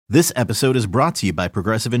This episode is brought to you by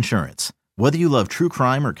Progressive Insurance. Whether you love true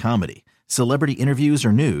crime or comedy, celebrity interviews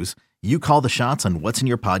or news, you call the shots on what's in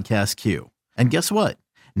your podcast queue. And guess what?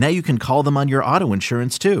 Now you can call them on your auto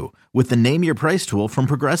insurance too with the Name Your Price tool from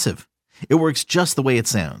Progressive. It works just the way it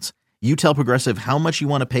sounds. You tell Progressive how much you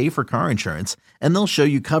want to pay for car insurance, and they'll show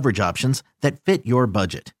you coverage options that fit your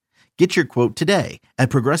budget. Get your quote today at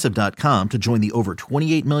Progressive.com to join the over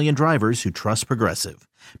 28 million drivers who trust Progressive.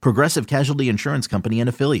 Progressive Casualty Insurance Company and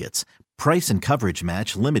Affiliates. Price and coverage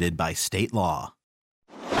match limited by state law.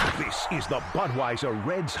 This is the Budweiser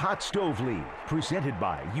Reds Hot Stove League, presented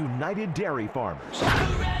by United Dairy Farmers.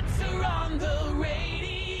 The Reds are on the radio.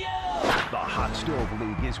 The Hot Stove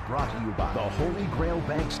League is brought to you by the Holy Grail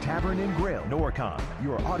Banks Tavern and Grill, Norcom,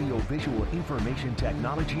 your audio-visual information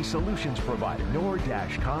technology solutions provider,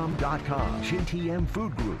 nor-com.com, Shin TM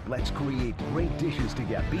Food Group, let's create great dishes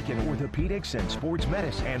together, Beacon Orthopedics and Sports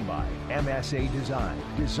Medicine, and by MSA Design,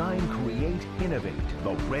 design, create, innovate.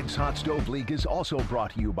 The Reds Hot Stove League is also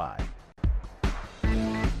brought to you by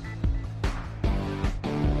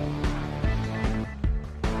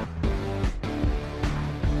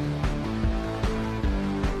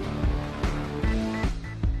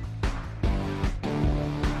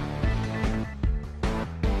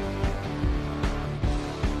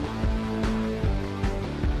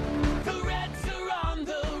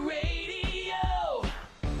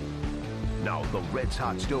the Reds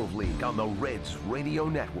Hot Stove League on the Reds Radio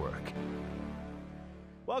Network.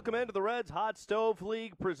 Welcome into the Reds Hot Stove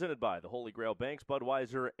League, presented by the Holy Grail Banks,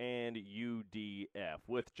 Budweiser, and UDF.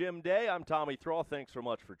 With Jim Day, I'm Tommy Thrall. Thanks so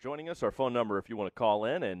much for joining us. Our phone number, if you want to call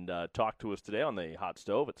in and talk to us today on the Hot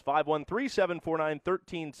Stove, it's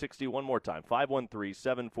 513-749-1360. One more time,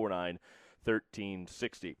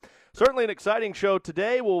 513-749-1360. Certainly an exciting show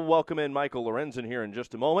today. We'll welcome in Michael Lorenzen here in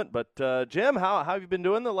just a moment. But, Jim, how have you been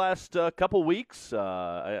doing the last couple weeks?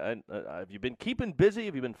 Have you been keeping busy?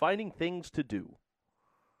 Have you been finding things to do?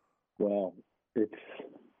 Well,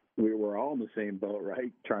 we were all in the same boat,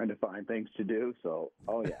 right? Trying to find things to do. So,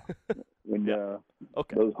 when those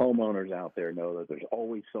homeowners out there know that there's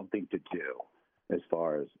always something to do as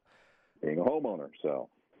far as being a homeowner. So,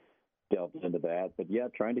 delved into that. But, yeah,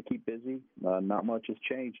 trying to keep busy. Not much has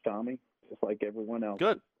changed, Tommy, just like everyone else.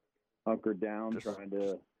 Good. Hunkered down, trying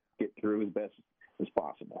to get through as best as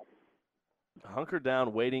possible. Hunkered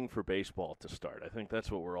down, waiting for baseball to start. I think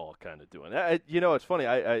that's what we're all kind of doing. It's funny.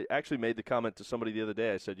 I actually made the comment to somebody the other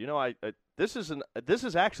day. I said, this is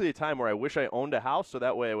actually a time where I wish I owned a house, so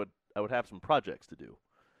that way I would have some projects to do.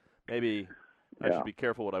 Maybe I should be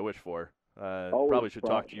careful what I wish for. Probably should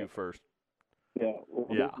talk to you first. Yeah,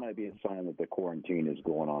 this might be a sign that the quarantine is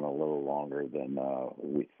going on a little longer than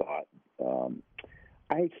we thought.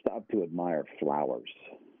 I stopped to admire flowers.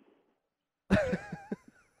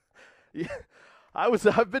 Yeah,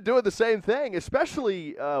 I've been doing the same thing,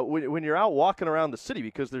 especially when you're out walking around the city,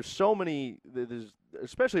 because there's so many.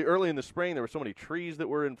 Especially early in the spring, there were so many trees that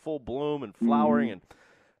were in full bloom and flowering, and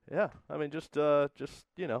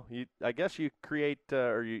I guess you create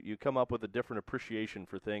or you come up with a different appreciation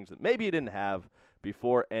for things that maybe you didn't have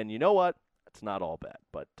before. And you know what? It's not all bad.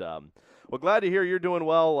 But glad to hear you're doing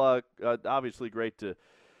well. Obviously, great to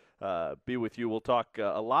be with you. We'll talk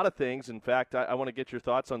a lot of things. In fact, I want to get your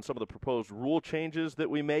thoughts on some of the proposed rule changes that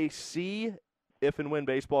we may see if and when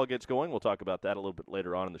baseball gets going. We'll talk about that a little bit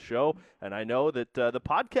later on in the show. And I know that the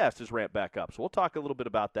podcast is ramped back up, so we'll talk a little bit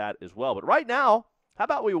about that as well. But right now, how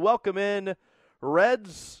about we welcome in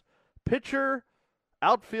Reds pitcher,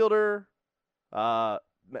 outfielder,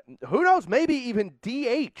 who knows, maybe even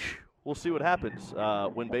DH. We'll see what happens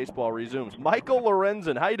when baseball resumes. Michael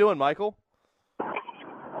Lorenzen. How you doing, Michael? How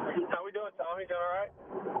we doing, Tommy? Doing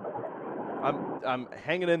all right? I'm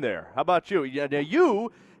hanging in there. How about you? Yeah, now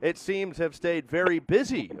you, it seems, have stayed very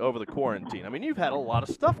busy over the quarantine. I mean, you've had a lot of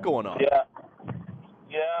stuff going on. Yeah,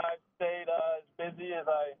 I've stayed as busy as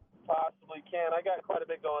I possibly can. I got quite a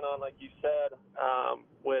bit going on, like you said,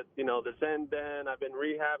 with, the Zen Den. I've been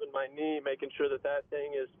rehabbing my knee, making sure that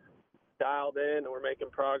thing is dialed in, and we're making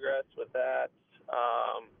progress with that.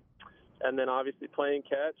 And then obviously playing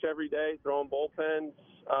catch every day, throwing bullpens.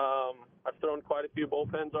 I've thrown quite a few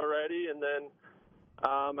bullpens already, and then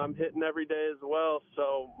I'm hitting every day as well.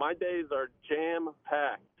 So my days are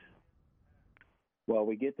jam-packed. Well,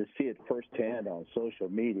 we get to see it firsthand on social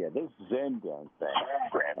media. This Zen Den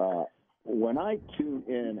thing. When I tune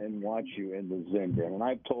in and watch you in the Zen Den, and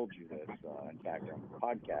I've told you this, in fact, on the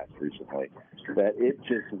podcast recently, that it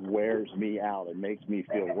just wears me out and makes me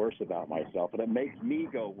feel worse about myself, and it makes me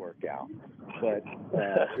go work out. But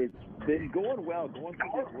it's been going well, going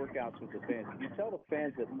through these workouts with the fans. Can you tell the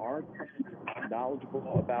fans that aren't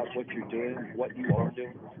knowledgeable about what you're doing, what you are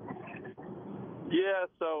doing? Yeah,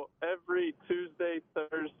 so every Tuesday,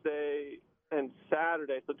 Thursday, and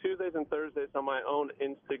Saturday. So Tuesdays and Thursdays on my own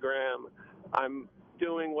Instagram, I'm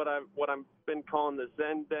doing what I've been calling the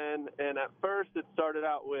Zen Den. And at first, it started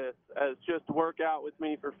out with as just work out with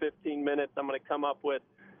me for 15 minutes. I'm going to come up with,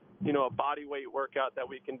 a body weight workout that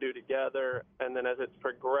we can do together. And then as it's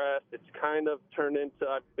progressed, it's kind of turned into,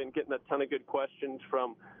 I've been getting a ton of good questions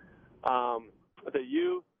from the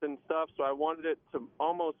youth and stuff. So I wanted it to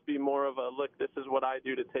almost be more of a, look, this is what I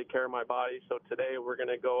do to take care of my body. So today we're going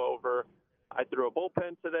to go over, I threw a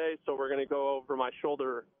bullpen today, so we're going to go over my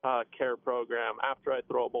shoulder care program after I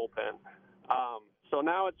throw a bullpen. So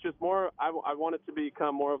now it's just more, I want it to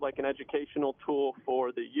become more of like an educational tool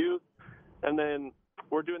for the youth. And then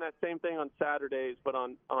we're doing that same thing on Saturdays, but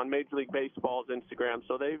on Major League Baseball's Instagram.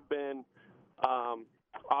 So they've been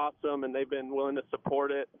awesome, and they've been willing to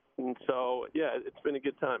support it. And so, yeah, it's been a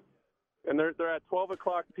good time. And they're at 12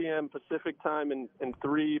 o'clock p.m. Pacific time and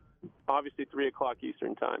 3 o'clock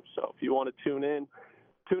Eastern time. So if you want to tune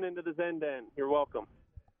into the Zen Den. You're welcome.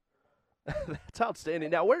 That's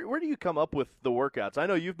outstanding. Now, where do you come up with the workouts? I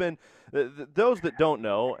know you've been those that don't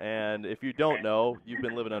know, and if you don't know, you've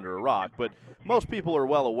been living under a rock. But most people are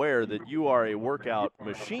well aware that you are a workout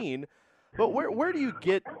machine. But where do you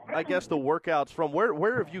get, I guess, the workouts from?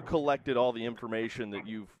 Where have you collected all the information that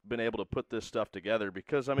you've been able to put this stuff together?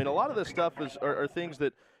 Because, I mean, a lot of this stuff are things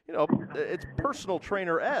that, it's personal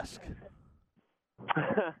trainer-esque.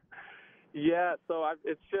 Yeah, so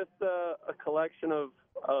it's just a collection of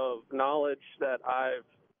knowledge that I've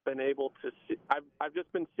been able to see. I've just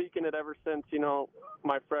been seeking it ever since,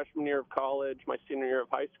 my freshman year of college, my senior year of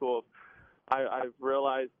high school. I've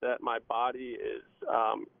realized that my body is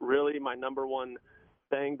really my number one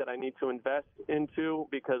thing that I need to invest into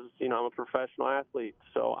because, I'm a professional athlete.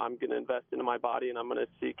 So I'm going to invest into my body, and I'm going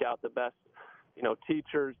to seek out the best,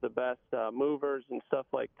 teachers, the best movers and stuff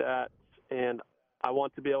like that. And I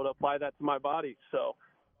want to be able to apply that to my body. So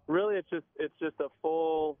really it's just a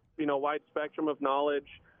full, wide spectrum of knowledge.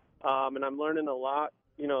 And I'm learning a lot,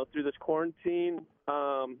 through this quarantine,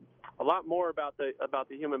 a lot more about the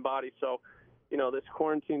human body. So, this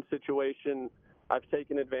quarantine situation, I've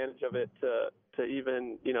taken advantage of it to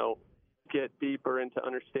even, get deeper into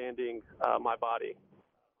understanding my body.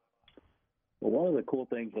 Well, one of the cool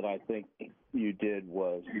things that I think you did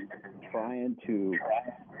was trying to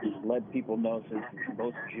let people know, since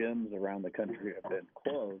most gyms around the country have been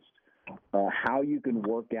closed, how you can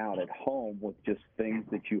work out at home with just things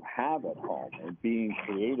that you have at home and being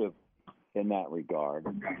creative in that regard.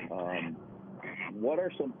 What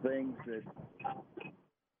are some things that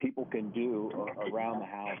people can do around the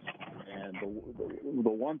house? And the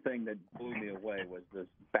one thing that blew me away was this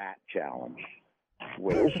bat challenge.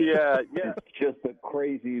 Which yeah. It's just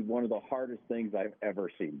one of the hardest things I've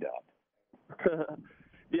ever seen done.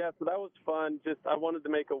 Yeah, so that was fun. I wanted to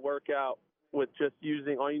make a workout with just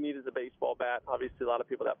using, all you need is a baseball bat. Obviously, a lot of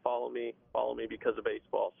people that follow me because of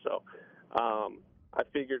baseball. So I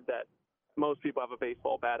figured that most people have a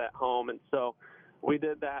baseball bat at home. And so we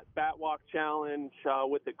did that bat walk challenge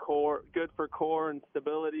with the core, good for core and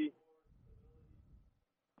stability.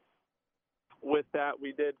 With that,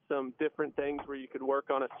 we did some different things where you could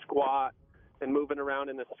work on a squat and moving around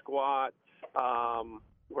in a squat,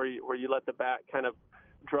 where you let the bat kind of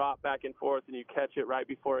drop back and forth and you catch it right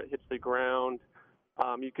before it hits the ground.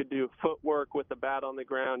 You could do footwork with the bat on the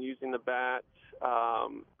ground using the bat.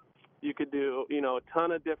 You could do, a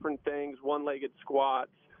ton of different things, one-legged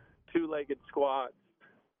squats, two-legged squats.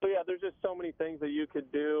 So, yeah, there's just so many things that you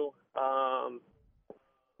could do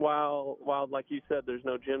while, like you said, there's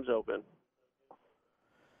no gyms open.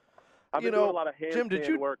 I've been doing a lot of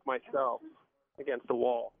handstand work myself against the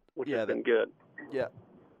wall, which has been good. Yeah.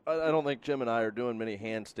 I don't think Jim and I are doing many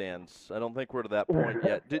handstands. I don't think we're to that point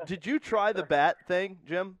yet. Did you try the bat thing,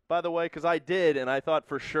 Jim, by the way? Because I did, and I thought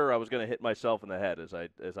for sure I was going to hit myself in the head as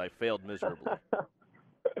I failed miserably.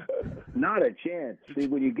 Not a chance. See,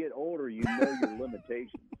 when you get older, you know your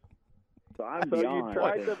limitations. So I'm beyond. You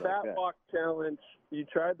tried the bat walk challenge. You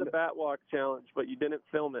tried the bat walk challenge, but you didn't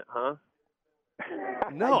film it, huh?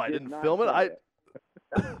 No, I didn't film it. I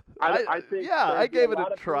think I gave it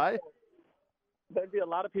a try. There'd be a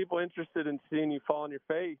lot of people interested in seeing you fall on your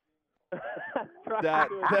face.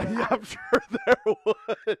 I'm sure there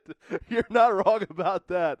would. You're not wrong about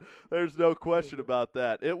that. There's no question about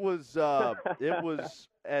that. It was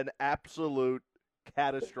an absolute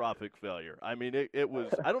catastrophic failure. I mean, it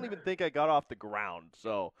was. I don't even think I got off the ground.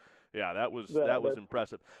 So. Yeah, that was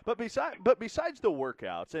impressive. But besides the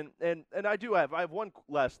workouts, and I have one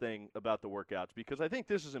last thing about the workouts because I think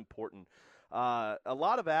this is important. a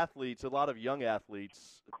lot of athletes, a lot of young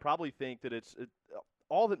athletes probably think that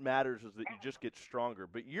all that matters is that you just get stronger.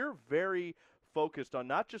 But you're very focused on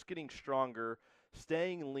not just getting stronger,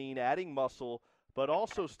 staying lean, adding muscle, but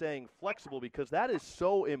also staying flexible, because that is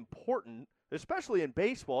so important, especially in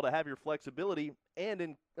baseball, to have your flexibility, and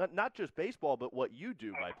in not just baseball, but what you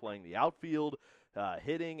do by playing the outfield,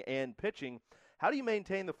 hitting, and pitching. How do you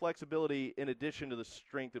maintain the flexibility in addition to the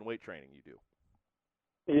strength and weight training you do?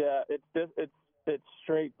 Yeah, it's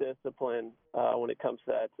straight discipline when it comes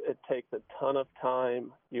to that. It takes a ton of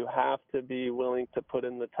time. You have to be willing to put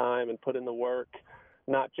in the time and put in the work,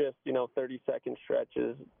 not just 30-second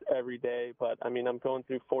stretches every day. But I mean, I'm going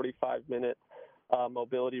through 45-minute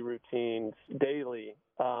mobility routines daily,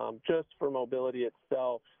 just for mobility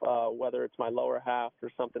itself, whether it's my lower half or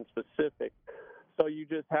something specific. So you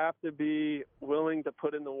just have to be willing to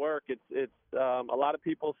put in the work. It's a lot of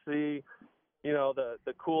people see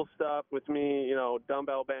the cool stuff with me,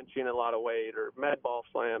 dumbbell benching a lot of weight, or med ball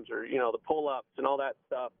slams, or, the pull-ups and all that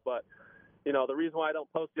stuff. But, the reason why I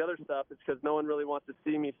don't post the other stuff is because no one really wants to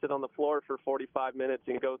see me sit on the floor for 45 minutes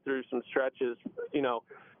and go through some stretches, 2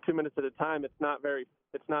 minutes at a time. It's not very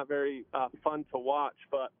fun to watch,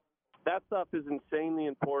 but that stuff is insanely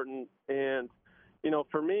important. And,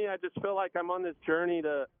 for me, I just feel like I'm on this journey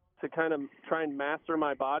to kind of try and master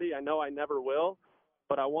my body. I know I never will,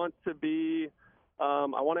 but I want to be, I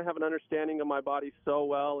want to have an understanding of my body so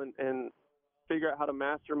well and figure out how to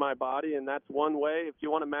master my body. And that's one way. If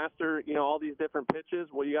you want to master, all these different pitches,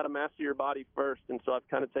 well, you got to master your body first. And so I've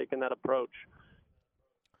kind of taken that approach.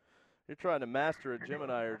 You're trying to master it. Jim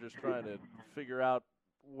and I are just trying to figure out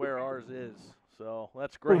where ours is. So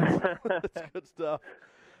that's great. That's good stuff.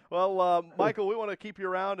 Well, Michael, we want to keep you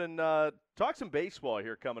around and talk some baseball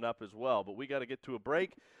here coming up as well, but we got to get to a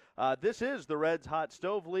break. This is the Reds Hot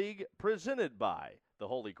Stove League, presented by the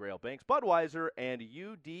Holy Grail Banks, Budweiser, and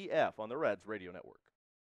UDF on the Reds Radio Network.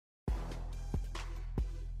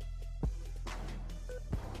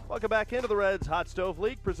 Welcome back into the Reds Hot Stove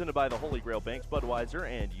League, presented by the Holy Grail Banks, Budweiser,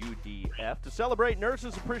 and UDF. To celebrate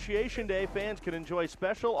Nurses Appreciation Day, fans can enjoy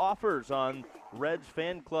special offers on Reds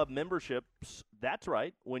fan club memberships. That's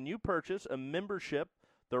right. When you purchase a membership,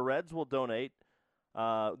 the Reds will donate.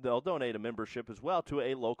 They'll donate a membership as well to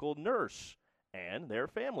a local nurse and their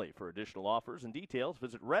family. For additional offers and details,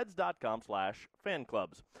 visit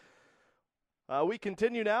reds.com/fanclubs. We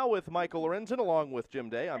continue now with Michael Lorenzen along with Jim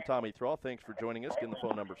Day. I'm Tommy Thrall. Thanks for joining us. Again, the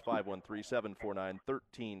phone number is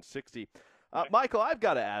 513-749-1360. Michael, I've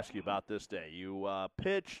got to ask you about this day. You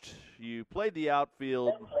pitched, you played the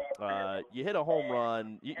outfield, you hit a home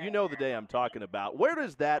run. You know the day I'm talking about. Where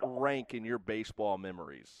does that rank in your baseball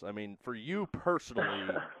memories? I mean, for you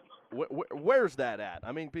personally, where's that at?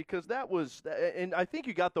 I mean, because that was – and I think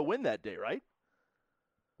you got the win that day, right?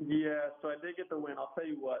 Yeah, so I did get the win. I'll tell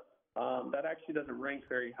you what. That actually doesn't rank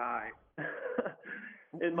very high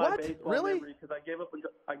in my baseball memory, because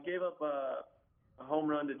I gave up a home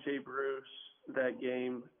run to Jay Bruce that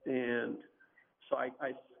game, and so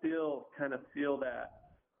I still kind of feel that.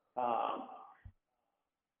 I'm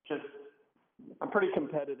pretty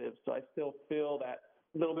competitive, so I still feel that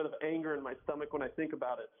little bit of anger in my stomach when I think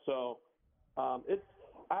about it. So it's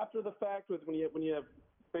after the fact when you have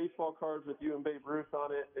baseball cards with you and Babe Ruth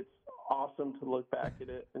on it, it's awesome to look back at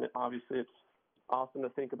it, and obviously it's awesome to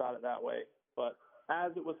think about it that way. But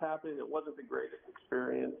as it was happening, it wasn't the greatest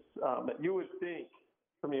experience that you would think.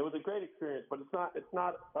 For me, it was a great experience, but it's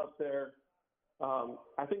not up there.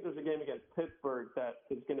 I think there's a game against Pittsburgh that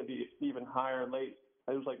is going to be even higher late.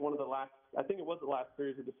 It was like one of the last. I think it was the last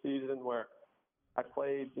series of the season where I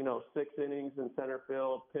played 6 innings in center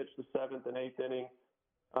field, pitched the 7th and 8th inning.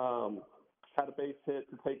 Had a base hit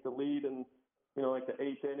to take the lead in, like the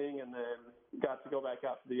 8th inning, and then got to go back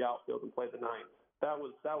out to the outfield and play the 9th. That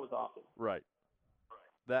was awesome. Right.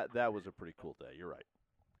 That was a pretty cool day. You're right.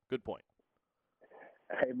 Good point.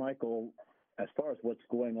 Hey, Michael, as far as what's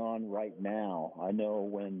going on right now, I know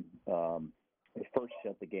when they first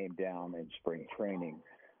shut the game down in spring training,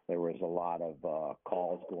 there was a lot of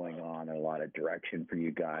calls going on and a lot of direction for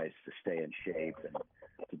you guys to stay in shape and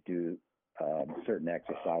to do certain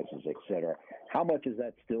exercises, et cetera. How much is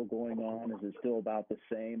that still going on? Is it still about the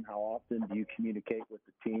same? How often do you communicate with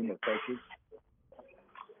the team or coaches?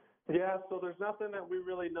 Yeah, so there's nothing that we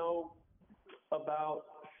really know about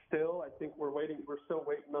still. I think we're still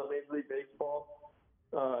waiting on Major League Baseball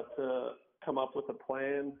to come up with a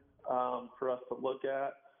plan for us to look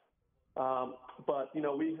at. But,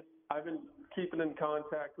 I've been keeping in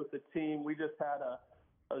contact with the team. We just had a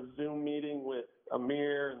Zoom meeting with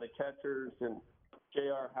Amir and the catchers and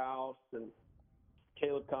J.R. House and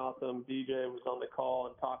Caleb Cotham, DJ was on the call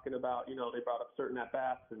and talking about, they brought up certain at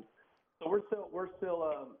bats, and so we're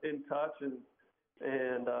still in touch and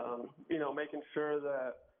making sure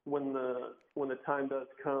that when the time does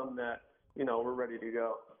come that we're ready to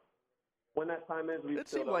go. When that time is, we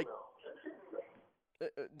still don't know.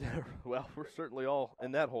 Well, we're certainly all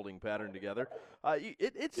in that holding pattern together.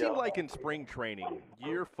 It seemed like in spring training,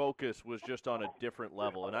 your focus was just on a different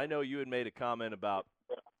level. And I know you had made a comment about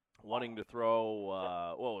wanting to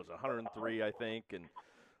throw, 103, I think. And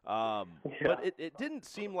but it didn't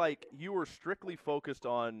seem like you were strictly focused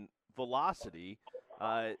on velocity.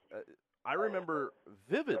 I remember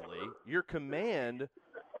vividly your command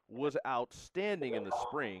was outstanding in the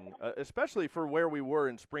spring, especially for where we were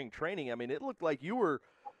in spring training. I mean, it looked like you were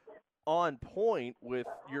on point with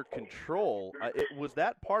your control. Was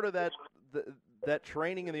that part of that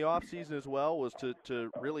training in the off season as well? Was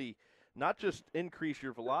to really not just increase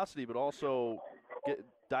your velocity, but also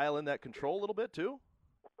dial in that control a little bit too?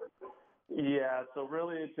 Yeah. So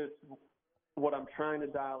really, it's just what I'm trying to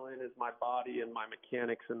dial in is my body and my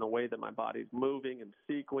mechanics and the way that my body's moving and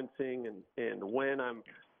sequencing and when I'm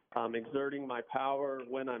exerting my power,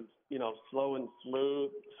 when I'm, slow and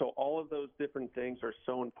smooth. So all of those different things are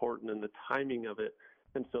so important in the timing of it.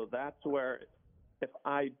 And so that's where, if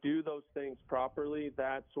I do those things properly,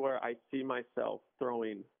 that's where I see myself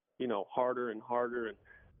throwing, harder and harder. And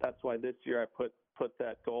that's why this year I put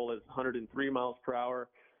that goal as 103 miles per hour.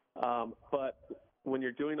 But when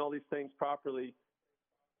you're doing all these things properly,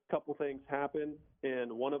 couple things happen,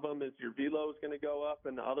 and one of them is your velo is going to go up,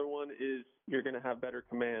 and the other one is you're going to have better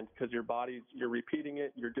command because you're repeating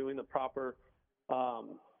it, you're doing the proper,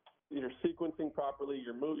 you're sequencing properly,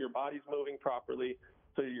 your body's moving properly,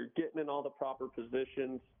 so you're getting in all the proper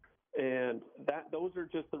positions, and those are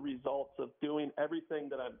just the results of doing everything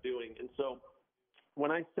that I'm doing. And so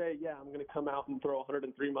when I say, I'm going to come out and throw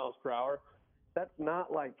 103 miles per hour, that's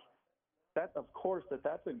not like that, of course,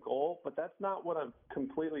 that's a goal, but that's not what I'm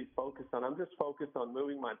completely focused on. I'm just focused on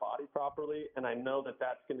moving my body properly, and I know that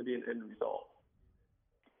that's going to be an end result.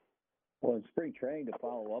 Well, in spring training, to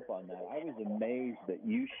follow up on that, I was amazed that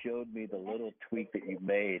you showed me the little tweak that you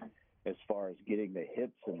made as far as getting the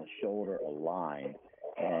hips and the shoulder aligned,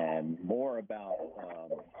 and more about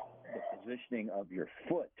the positioning of your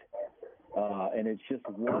foot. And it's just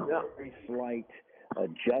one very slight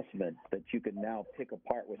adjustment that you can now pick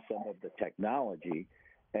apart with some of the technology.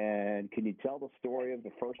 And can you tell the story of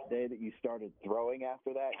the first day that you started throwing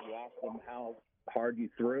after that? You asked them how hard you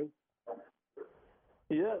threw?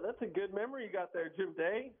 Yeah, that's a good memory you got there, Jim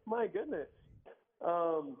Day. My goodness.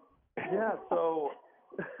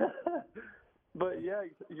 But yeah,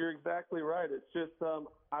 you're exactly right. It's just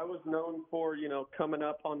I was known for, coming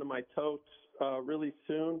up onto my totes really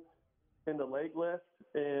soon in the leg lift,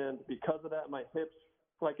 and because of that, my hips,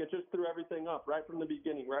 it just threw everything up right from the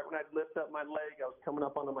beginning. Right when I'd lift up my leg, I was coming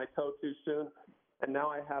up onto my toe too soon, and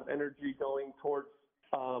now I have energy going towards,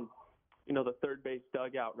 the third base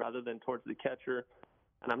dugout rather than towards the catcher,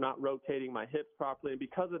 and I'm not rotating my hips properly. And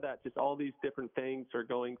because of that, just all these different things are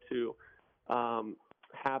going to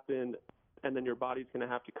happen, and then your body's going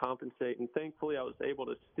to have to compensate. And thankfully, I was able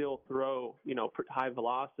to still throw, high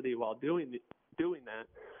velocity while doing that.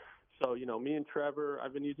 So, me and Trevor,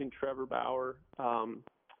 I've been using Trevor Bauer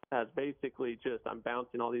as basically just I'm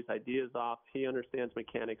bouncing all these ideas off. He understands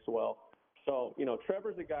mechanics well. So,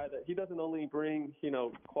 Trevor's a guy that he doesn't only bring,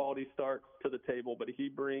 quality starts to the table, but he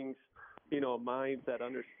brings, a mind that's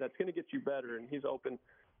going to get you better, and he's open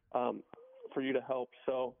for you to help.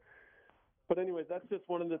 So, but anyways, that's just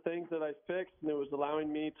one of the things that I fixed, and it was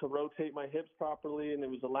allowing me to rotate my hips properly, and it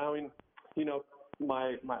was allowing,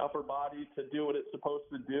 my upper body to do what it's supposed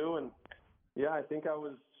to do. And I think I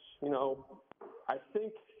was, I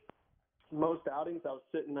think most outings I was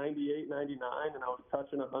sitting 98, 99, and I was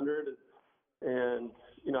touching 100. And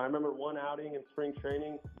I remember one outing in spring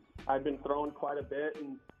training, I'd been throwing quite a bit,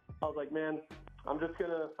 and I was like, man, I'm just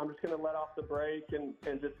gonna let off the brake and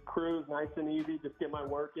just cruise nice and easy, just get my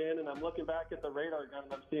work in. And I'm looking back at the radar gun,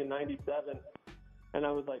 and I'm seeing 97, and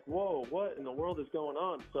I was like, whoa, what in the world is going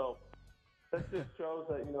on? So that just shows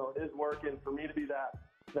that, it is working for me to be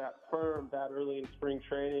that firm that early in spring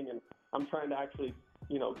training, and I'm trying to actually,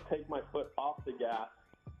 take my foot off the gas.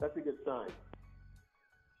 That's a good sign.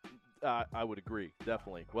 I would agree,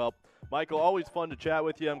 definitely. Well, Michael, always fun to chat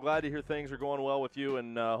with you. I'm glad to hear things are going well with you,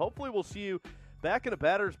 and hopefully we'll see you back in a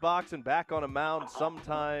batter's box and back on a mound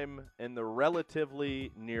sometime in the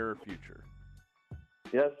relatively near future.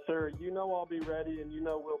 Yes, sir. I'll be ready, and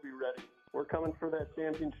we'll be ready. We're coming for that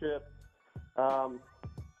championship.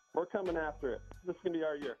 We're coming after it. This is going to be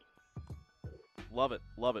our year. Love it.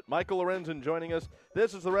 Love it. Michael Lorenzen joining us.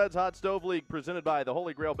 This is the Reds Hot Stove League presented by the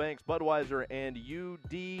Holy Grail Banks, Budweiser, and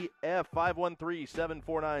UDF.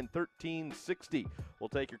 513-749-1360. We'll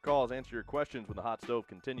take your calls, answer your questions when the Hot Stove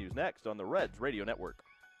continues next on the Reds Radio Network.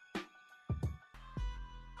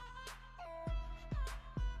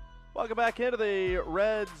 Welcome back into the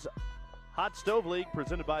Reds Hot Stove League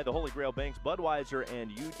presented by the Holy Grail Banks, Budweiser, and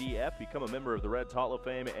UDF. Become a member of the Reds Hall of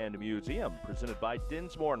Fame and Museum presented by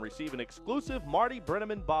Dinsmore and receive an exclusive Marty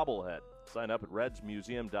Brennaman bobblehead. Sign up at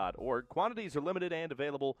redsmuseum.org. Quantities are limited and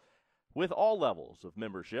available with all levels of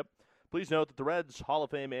membership. Please note that the Reds Hall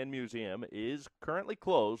of Fame and Museum is currently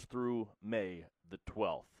closed through May the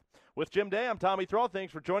 12th. With Jim Day, I'm Tommy Thrall.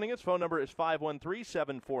 Thanks for joining us. Phone number is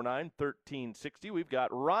 513-749-1360. We've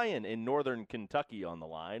got Ryan in northern Kentucky on the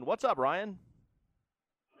line. What's up, Ryan?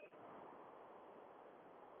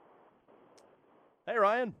 Hey,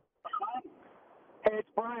 Ryan. Hey, it's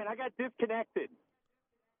Brian. I got disconnected.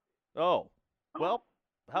 Oh, well,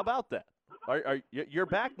 how about that? You're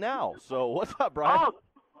back now, so what's up, Brian? Oh,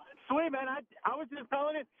 sweet, man. I was just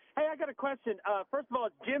calling it. Hey, I got a question. First of all,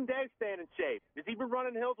 is Jim Day staying in shape? Has he been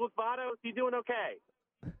running hills with Votto? Is he doing okay?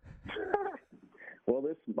 Well,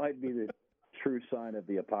 this might be the true sign of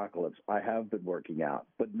the apocalypse. I have been working out,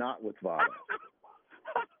 but not with Votto.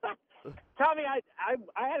 Tommy, I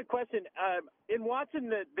had a question. In watching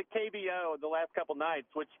the KBO the last couple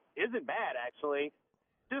nights, which isn't bad, actually,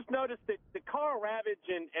 just noticed that the Carl Ravage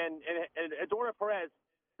and Eduardo Perez,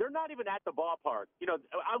 they're not even at the ballpark,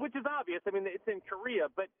 which is obvious. I mean, it's in Korea,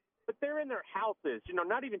 but they're in their houses,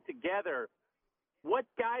 not even together. What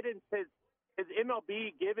guidance has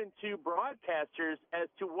MLB given to broadcasters as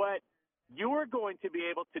to what you're going to be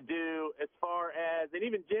able to do as far as, and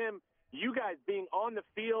even Jim, you guys being on the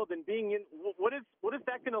field and being in, what is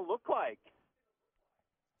that going to look like?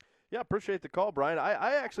 Yeah, appreciate the call, Brian.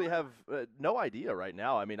 I actually have no idea right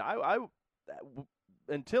now. I mean, I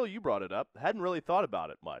until you brought it up, hadn't really thought about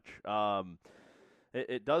it much.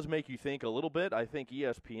 It does make you think a little bit. I think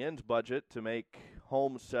ESPN's budget to make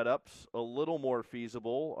home setups a little more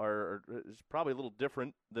feasible is probably a little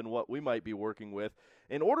different than what we might be working with.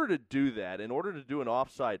 In order to do that, in order to do an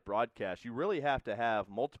off-site broadcast, you really have to have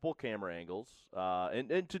multiple camera angles,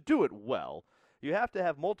 and to do it well, you have to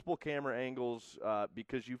have multiple camera angles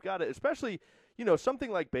because you've got to, especially – something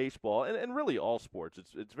like baseball, and really all sports,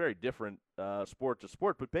 it's very different sport to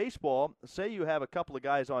sport, but baseball, say you have a couple of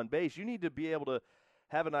guys on base, you need to be able to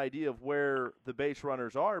have an idea of where the base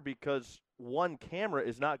runners are because one camera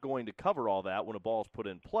is not going to cover all that when a ball's put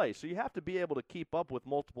in play. So you have to be able to keep up with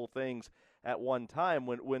multiple things at one time.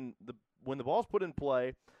 When the ball's put in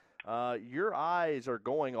play, your eyes are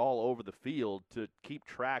going all over the field to keep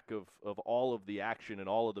track of all of the action and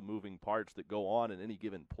all of the moving parts that go on in any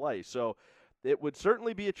given play. So it would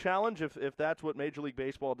certainly be a challenge if that's what Major League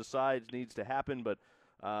Baseball decides needs to happen. But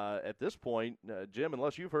at this point, Jim,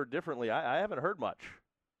 unless you've heard differently, I haven't heard much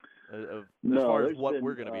as far as what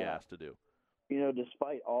we're going to be asked to do.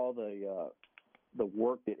 Despite all the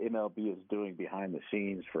work that MLB is doing behind the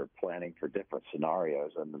scenes for planning for different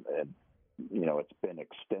scenarios, and it's been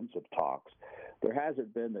extensive talks, there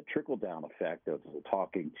hasn't been the trickle-down effect of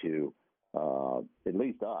talking to at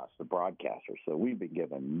least us, the broadcasters. So we've been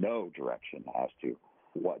given no direction as to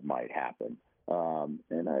what might happen. And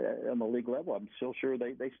on the league level, I'm still sure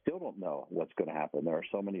they still don't know what's going to happen. There are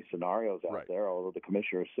so many scenarios out there, although the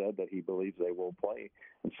commissioner said that he believes they will play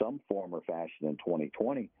in some form or fashion in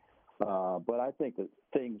 2020. But I think that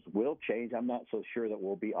things will change. I'm not so sure that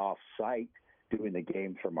we'll be off-site doing the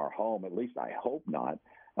games from our home. At least I hope not.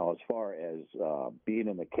 As far as being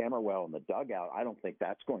in the camera well in the dugout, I don't think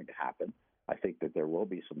that's going to happen. I think that there will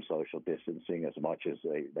be some social distancing as much as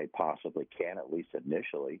they possibly can, at least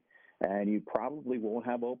initially. And you probably won't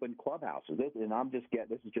have open clubhouses. This is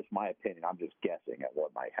just my opinion. I'm just guessing at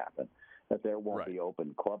what might happen. That there won't be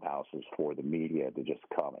open clubhouses for the media to just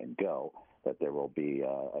come and go. That there will be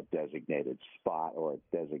a designated spot or a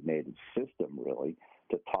designated system, really,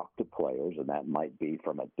 to talk to players, and that might be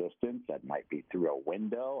from a distance. That might be through a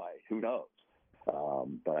window. Who knows?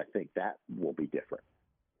 But I think that will be different.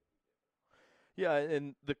 Yeah,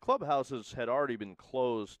 and the clubhouses had already been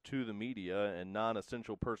closed to the media and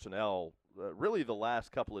non-essential personnel really the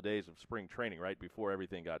last couple of days of spring training, right before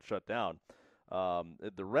everything got shut down.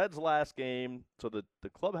 The Reds' last game, so the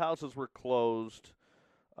clubhouses were closed.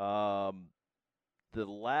 The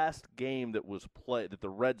last game that the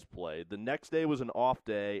Reds played, the next day was an off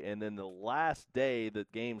day, and then the last day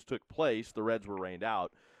that games took place, the Reds were rained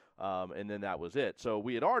out. And then that was it. So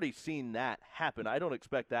we had already seen that happen. I don't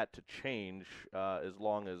expect that to change as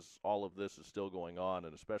long as all of this is still going on,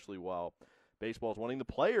 and especially while baseball is wanting the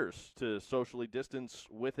players to socially distance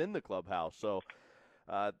within the clubhouse. So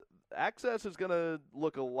access is going to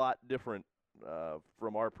look a lot different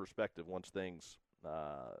from our perspective once things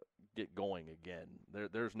get going again.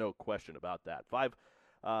 There's no question about that.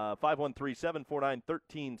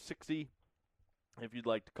 513-749-1360 if you'd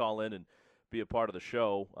like to call in and be a part of the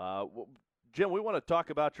show. Jim, we want to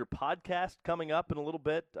talk about your podcast coming up in a little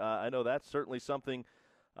bit. I know that's certainly something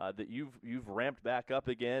that you've ramped back up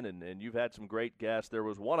again, and you've had some great guests. There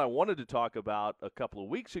was one I wanted to talk about a couple of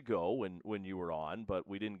weeks ago when you were on, but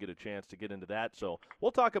we didn't get a chance to get into that. So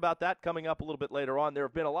we'll talk about that coming up a little bit later on. There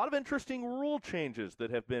have been a lot of interesting rule changes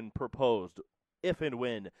that have been proposed if and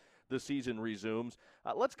when the season resumes.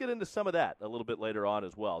 Let's get into some of that a little bit later on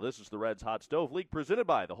as well. This is the Reds Hot Stove League presented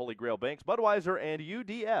by the Holy Grail Banks, Budweiser, and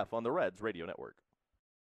UDF on the Reds Radio Network.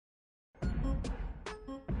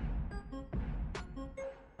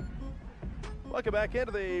 Welcome back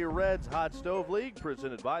into the Reds Hot Stove League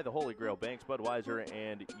presented by the Holy Grail Banks, Budweiser,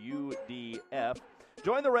 and UDF.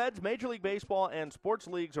 Join the Reds, Major League Baseball, and sports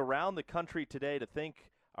leagues around the country today to thank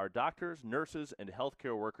our doctors, nurses, and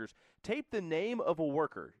healthcare workers. Tape the name of a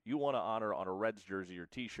worker you want to honor on a Reds jersey or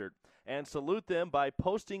T-shirt and salute them by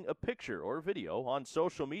posting a picture or video on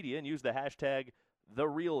social media and use the hashtag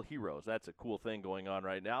 #TheRealHeroes. That's a cool thing going on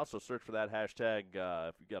right now, so search for that hashtag.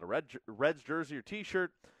 If you've got a Reds jersey or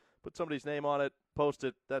T-shirt, put somebody's name on it, post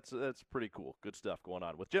it. That's pretty cool. Good stuff going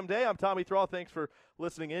on. With Jim Day, I'm Tommy Thrall. Thanks for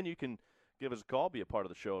listening in. You can give us a call, be a part of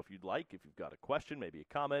the show if you'd like. If you've got a question, maybe a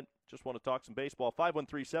comment, just want to talk some baseball,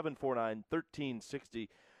 513-749-1360.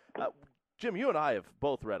 Jim, you and I have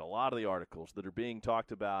both read a lot of the articles that are being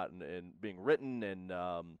talked about and being written and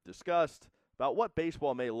discussed about what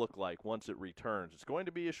baseball may look like once it returns. It's going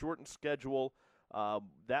to be a shortened schedule.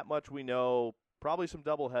 That much we know. Probably some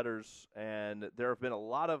doubleheaders, and there have been a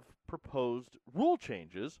lot of proposed rule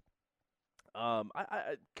changes. I'm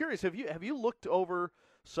curious, have you looked over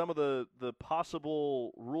some of the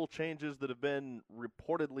possible rule changes that have been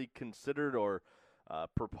reportedly considered or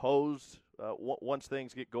proposed once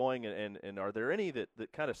things get going, and are there any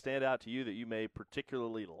that kind of stand out to you that you may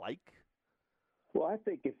particularly like? Well, I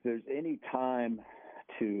think if there's any time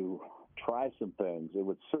to try some things, it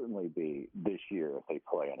would certainly be this year if they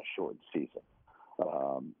play in a shortened season.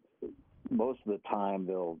 Most of the time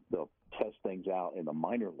they'll test things out in the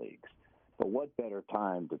minor leagues, but what better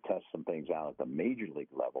time to test some things out at the major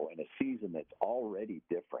league level in a season that's already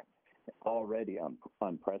different, already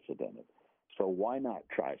unprecedented. So why not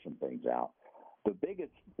try some things out? The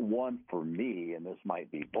biggest one for me, and this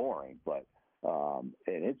might be boring, but and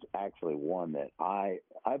it's actually one that I'm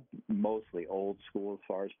mostly old school as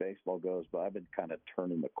far as baseball goes, but I've been kind of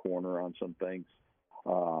turning the corner on some things.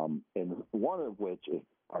 And one of which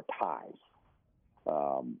are ties.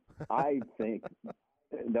 I think,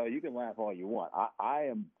 no, you can laugh all you want. I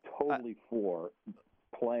am totally for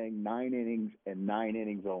playing 9 innings and 9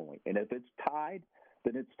 innings only. And if it's tied,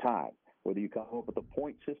 then it's tied. Whether you come up with a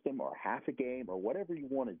point system or half a game or whatever you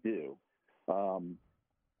want to do,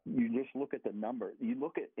 you just look at the number. You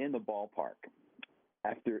look at in the ballpark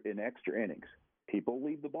after in extra innings. People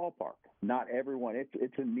leave the ballpark. Not everyone.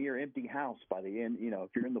 It's a near empty house by the end. If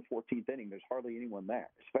you're in the 14th inning, there's hardly anyone there,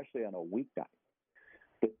 especially on a weeknight.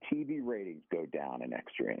 The TV ratings go down in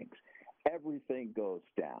extra innings. Everything goes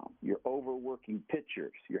down. You're overworking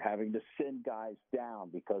pitchers. You're having to send guys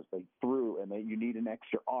down because they threw and you need an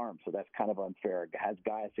extra arm, so that's kind of unfair. It has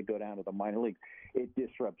guys that go down to the minor leagues. It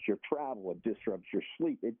disrupts your travel. It disrupts your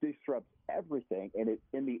sleep. It disrupts everything. And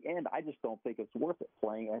in the end, I just don't think it's worth it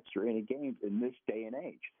playing extra inning games in this day and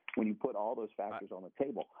age when you put all those factors on the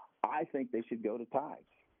table. I think they should go to ties.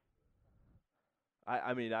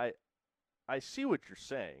 I see what you're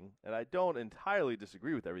saying, and I don't entirely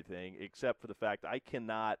disagree with everything, except for the fact I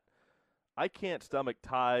can't stomach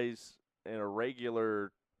ties in a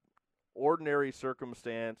regular, ordinary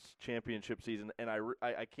circumstance championship season, and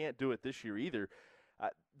I can't do it this year either.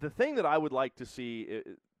 The thing that I would like to see,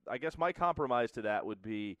 I guess my compromise to that would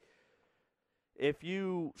be if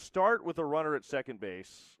you start with a runner at second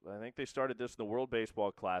base. I think they started this in the World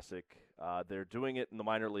Baseball Classic. They're doing it in the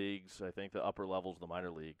minor leagues, I think the upper levels of the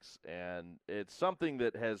minor leagues, and it's something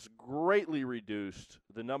that has greatly reduced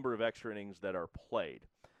the number of extra innings that are played.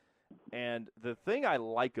 And the thing I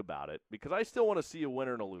like about it, because I still want to see a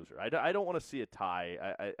winner and a loser. I don't want to see a tie.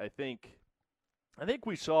 I think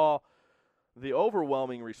we saw the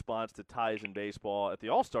overwhelming response to ties in baseball at the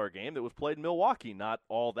All-Star game that was played in Milwaukee not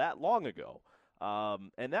all that long ago.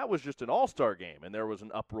 And that was just an all-star game, and there was an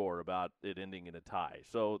uproar about it ending in a tie.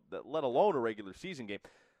 So let alone a regular season game.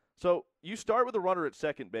 So you start with a runner at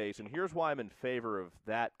second base, and here's why I'm in favor of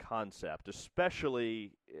that concept,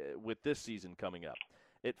 especially with this season coming up.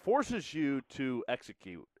 It forces you to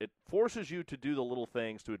execute. It forces you to do the little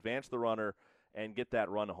things to advance the runner and get that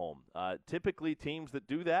run home. Typically, teams that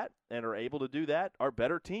do that and are able to do that are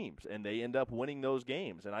better teams, and they end up winning those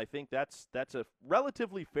games. And I think that's a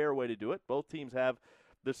relatively fair way to do it. Both teams have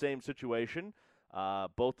the same situation.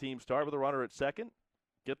 Both teams start with a runner at second.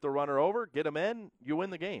 Get the runner over, get him in, you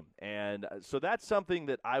win the game. And so that's something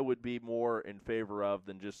that I would be more in favor of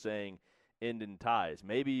than just saying end in ties.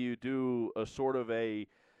 Maybe you do a sort of it's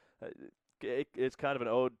kind of an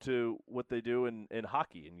ode to what they do in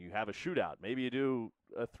hockey, and you have a shootout. Maybe you do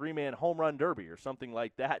a three-man home run derby or something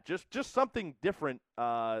like that. Just something different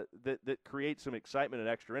that creates some excitement and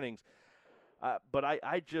extra innings. But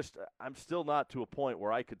I'm still not to a point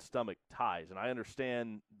where I could stomach ties, and I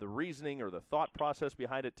understand the reasoning or the thought process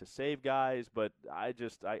behind it to save guys, but I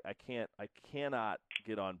cannot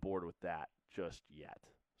get on board with that just yet.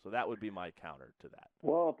 So that would be my counter to that.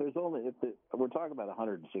 Well, we're talking about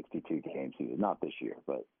 162 games, not this year,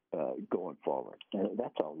 but going forward, and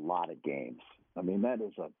that's a lot of games. I mean, that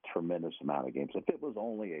is a tremendous amount of games. If it was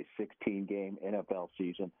only a 16-game NFL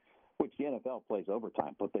season, which the NFL plays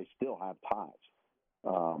overtime, but they still have ties.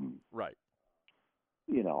 Right.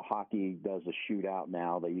 Hockey does a shootout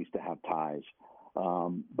now. They used to have ties.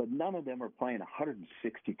 But none of them are playing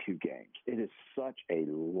 162 games. It is such a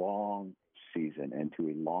long season, and to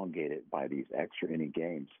elongate it by these extra inning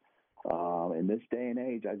games, in this day and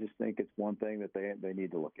age, I just think it's one thing that they need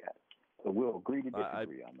to look at. So we'll agree to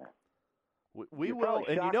disagree on that. We will,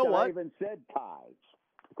 and you know what? I even said ties.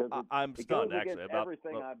 Because I'm stunned, actually, about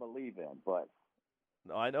everything I believe in. But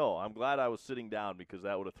no, I know. I'm glad I was sitting down because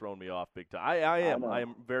that would have thrown me off big time. I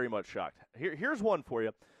am very much shocked. Here's one for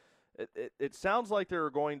you. It sounds like there are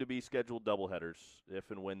going to be scheduled doubleheaders if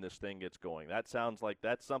and when this thing gets going. That sounds like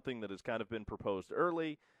that's something that has kind of been proposed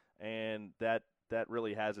early, and that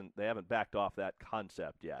really they haven't backed off that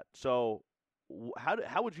concept yet. So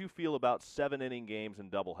how would you feel about 7-inning games and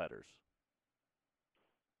doubleheaders?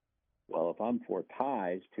 Well, if I'm for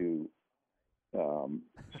ties to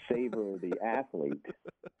savor the athlete,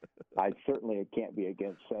 I certainly can't be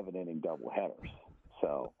against 7-inning doubleheaders.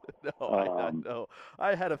 So, no,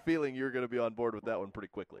 I had a feeling you were going to be on board with that one pretty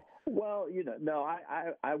quickly. Well, no,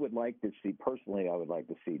 I would like to see, personally, I would like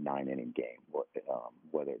to see 9-inning game,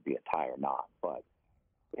 whether it be a tie or not. But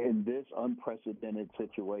in this unprecedented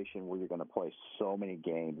situation where you're going to play so many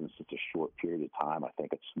games in such a short period of time, I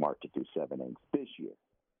think it's smart to do 7 innings this year.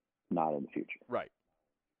 Not in the future. Right.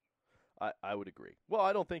 I would agree. Well,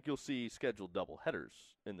 I don't think you'll see scheduled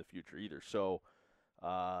doubleheaders in the future either. So,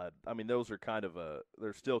 those are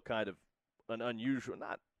they're still kind of an unusual,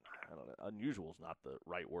 unusual is not the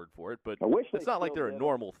right word for it, but it's not like they're a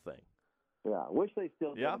normal thing. Yeah, I wish they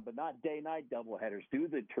still did them, but not day-night doubleheaders. Do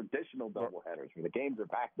the traditional doubleheaders where the games are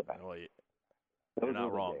back-to-back. Oh, yeah. You're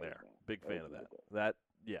not wrong there. Big fan of that.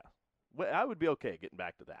 Yeah. Well, I would be okay getting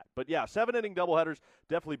back to that. But, yeah, 7-inning doubleheaders,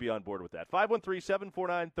 definitely be on board with that.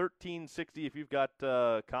 513-749-1360. If you've got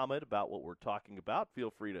a comment about what we're talking about, feel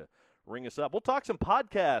free to ring us up. We'll talk some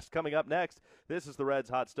podcasts coming up next. This is the Reds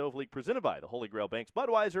Hot Stove League presented by the Holy Grail Banks,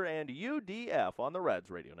 Budweiser, and UDF on the Reds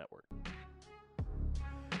Radio Network.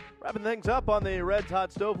 Wrapping things up on the Reds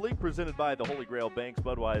Hot Stove League presented by the Holy Grail Banks,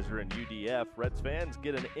 Budweiser, and UDF. Reds fans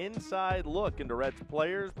get an inside look into Reds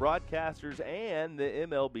players, broadcasters, and the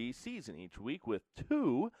MLB season each week with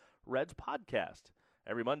 2 Reds podcasts.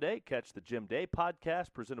 Every Monday, catch the Jim Day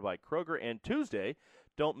podcast presented by Kroger, and Tuesday,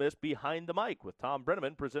 don't miss Behind the Mic with Tom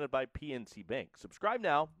Brenneman presented by PNC Bank. Subscribe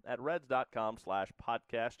now at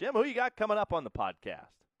reds.com/podcast. Jim, who you got coming up on the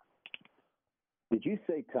podcast? Did you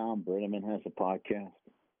say Tom Brenneman has a podcast?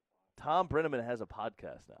 Tom Brenneman has a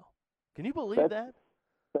podcast now. Can you believe that?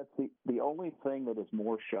 That's the only thing that is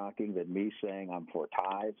more shocking than me saying I'm for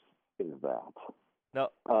ties is that. No,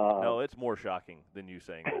 it's more shocking than you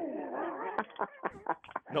saying that.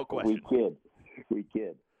 No question. We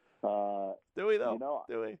kid. Do we, though?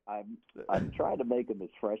 Do we? I'm trying to make them as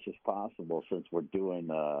fresh as possible since we're doing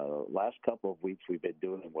last couple of weeks we've been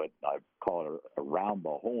doing what I call around the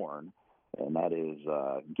horn. And that is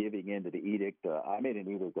giving in to the edict. I made an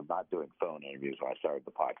edict of not doing phone interviews when I started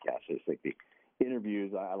the podcast. I think the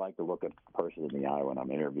interviews, I like to look at the person in the eye when I'm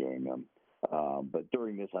interviewing them. But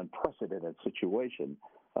during this unprecedented situation,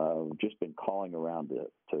 we've just been calling around to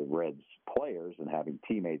Reds players and having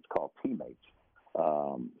teammates call teammates.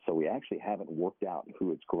 So we actually haven't worked out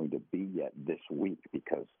who it's going to be yet this week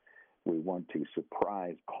because we want to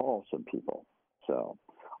surprise call some people. So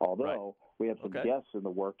although we have some guests in the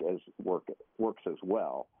works as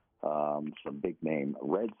well, some big-name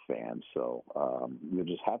Reds fans. So you'll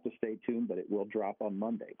just have to stay tuned, but it will drop on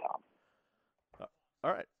Monday, Tom.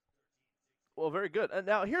 All right. Well, very good. And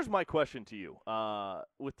now here's my question to you.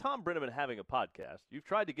 With Tom Brenneman having a podcast, you've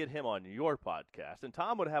tried to get him on your podcast, and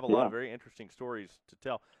Tom would have a lot of very interesting stories to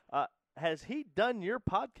tell. Has he done your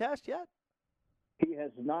podcast yet? He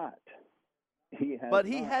has not. He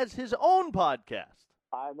has his own podcast.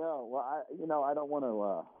 I know. Well, I don't want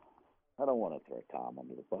to throw Tom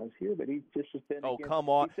under the bus here, but he's just been. Oh, come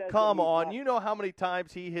on! You know how many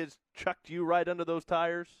times he has chucked you right under those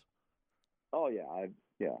tires? Oh yeah, I've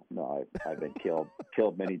been killed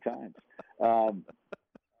many times. But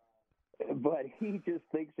he just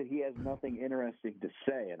thinks that he has nothing interesting to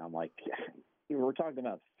say, and I'm like, we're talking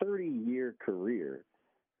about 30-year career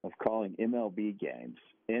of calling MLB games,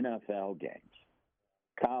 NFL games,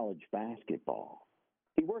 college basketball.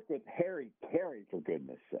 He worked with Harry Carey, for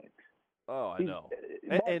goodness sakes. Oh, I know.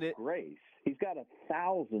 And Grace. He's got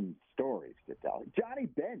 1,000 stories to tell. Johnny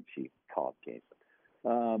Bench, he called games.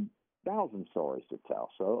 1,000 stories to tell.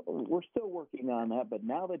 So we're still working on that. But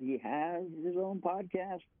now that he has his own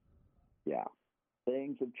podcast, yeah,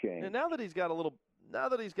 things have changed. And now that he's got a little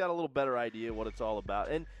better idea what it's all about.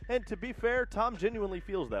 And to be fair, Tom genuinely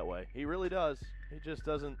feels that way. He really does. He just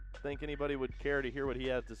doesn't think anybody would care to hear what he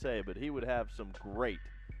has to say, but he would have some great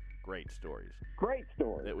stories. Great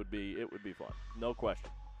stories. It would be fun. No question.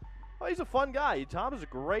 Well, he's a fun guy. Tom is a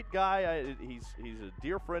great guy. He's a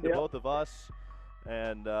dear friend to both of us.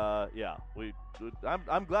 And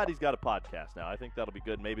I'm glad he's got a podcast now. I think that'll be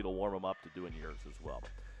good. Maybe it'll warm him up to doing yours as well.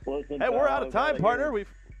 Listen, hey, we're out of time, partner.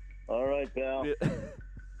 All right, pal. We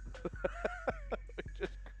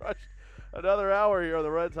just crushed another hour here on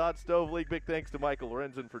the Reds Hot Stove League. Big thanks to Michael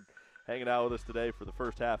Lorenzen for hanging out with us today for the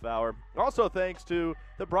first half hour. Also thanks to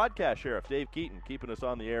the broadcast sheriff, Dave Keaton, keeping us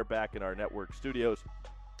on the air back in our network studios.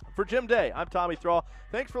 For Jim Day, I'm Tommy Thrall.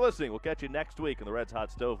 Thanks for listening. We'll catch you next week in the Reds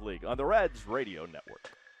Hot Stove League on the Reds Radio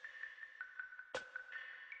Network.